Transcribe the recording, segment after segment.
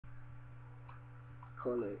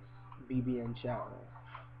call it BBN challenge.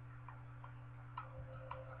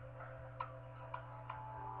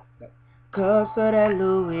 Cups of that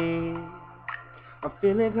Louis, I'm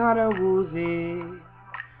feeling kinda woozy.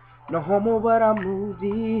 No homo, but I'm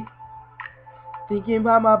moody. Thinking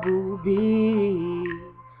about my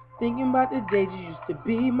boobies. Thinking about the days you used to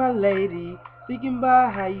be my lady. Thinking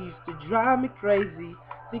about how you used to drive me crazy.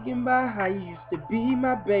 Thinking about how you used to be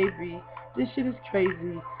my baby. This shit is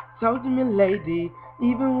crazy. Talk to me, lady.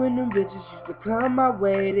 Even when them bitches used to come my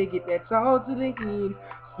way, they get that tall to the end.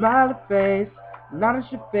 Smiley face, not on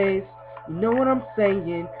your face. You know what I'm saying?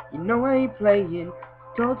 You know I ain't playing.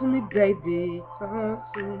 Talk to me, baby.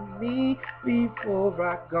 Talk to me before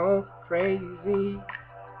I go crazy.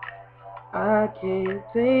 I can't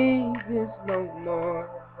take this no more.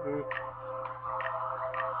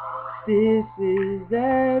 This is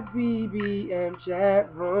that BBM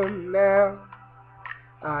chat room now.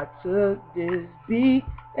 I took this beat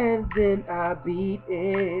and then I beat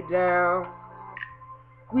it down.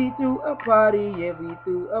 We threw a party, yeah, we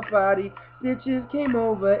threw a party. Bitches came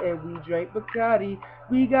over and we drank Bacardi.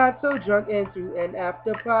 We got so drunk and threw an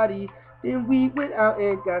after party. Then we went out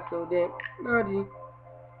and got so damn naughty.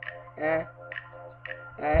 Hey,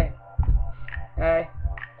 hey, hey,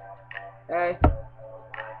 hey,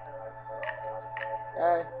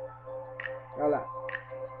 hey. Hold up.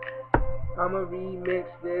 I'ma remix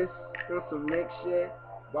this with some mix shit.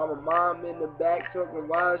 While my mom in the back talking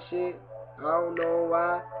wild shit. I don't know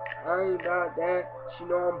why. I ain't about that. She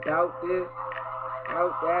know I'm about this,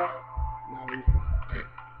 about that. No,